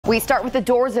We start with the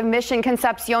doors of Mission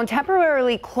Concepción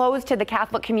temporarily closed to the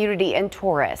Catholic community and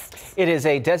tourists. It is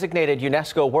a designated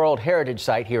UNESCO World Heritage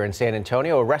Site here in San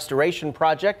Antonio. A restoration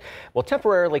project will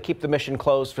temporarily keep the mission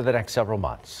closed for the next several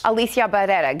months. Alicia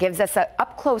Barrera gives us an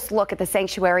up-close look at the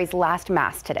sanctuary's last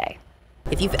Mass today.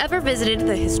 If you've ever visited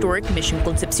the historic Mission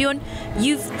Concepción,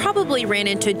 you've probably ran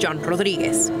into John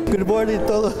Rodriguez. Good morning,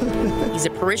 todo. He's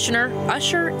a parishioner,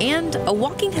 usher, and a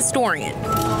walking historian.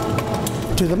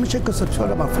 To the Mission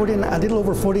Concepción about a little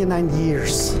over 49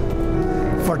 years.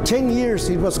 For 10 years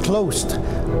it was closed,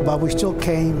 but we still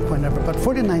came whenever, but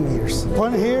 49 years.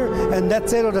 One here, and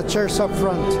that's it on the church up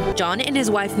front. John and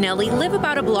his wife Nellie live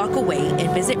about a block away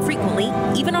and visit frequently,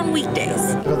 even on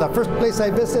weekdays. So the first place I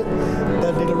visit,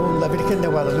 the little La Virgen de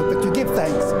Guadalupe, to give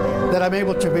thanks that I'm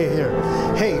able to be here.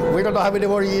 Hey, we don't know how many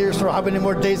more years or how many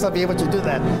more days I'll be able to do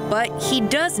that. But he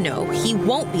does know he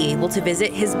won't be able to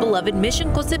visit his beloved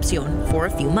Mission Concepción for a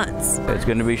few months. It's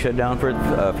going to be shut down for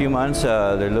a few months.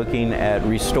 They're looking at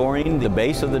restoring the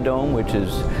base of the dome, which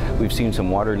is, we've seen some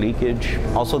water leakage.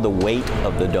 Also, the weight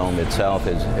of the dome itself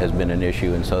has been an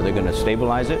issue, and so they're going to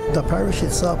stabilize it. The parish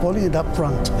itself, only up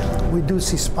front, we do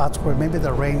see spots where maybe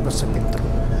the rain was slipping through.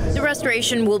 The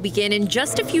restoration will begin in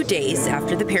just a few days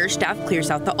after the parish staff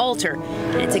clears out the altar,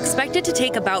 and it's expected to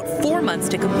take about 4 months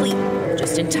to complete,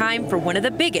 just in time for one of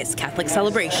the biggest Catholic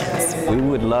celebrations. We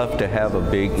would love to have a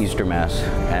big Easter Mass,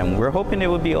 and we're hoping it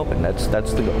would be open. That's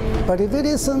the goal. But if it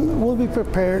isn't, we'll be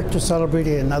prepared to celebrate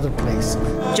it in another place.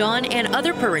 John and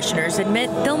other parishioners admit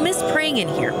they'll miss praying in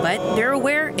here, but they're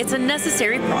aware it's a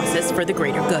necessary process for the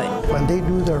greater good. When they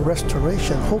do their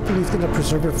restoration, hopefully it's going to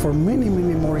preserve it for many,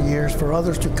 many more years for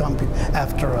others to come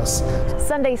after us.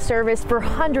 Sunday service for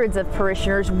hundreds of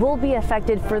parishioners will be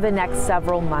affected for the next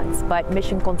several months, but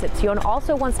Mission Concepción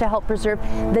also wants to help preserve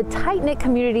the tight-knit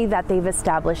community that they've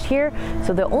established here,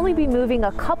 so they'll only be moving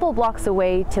a couple blocks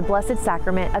away to Blessed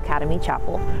Sacrament Academy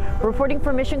Chapel. Reporting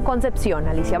from Mission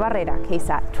Concepción, Alicia Barrera,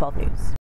 KSAT 12 News.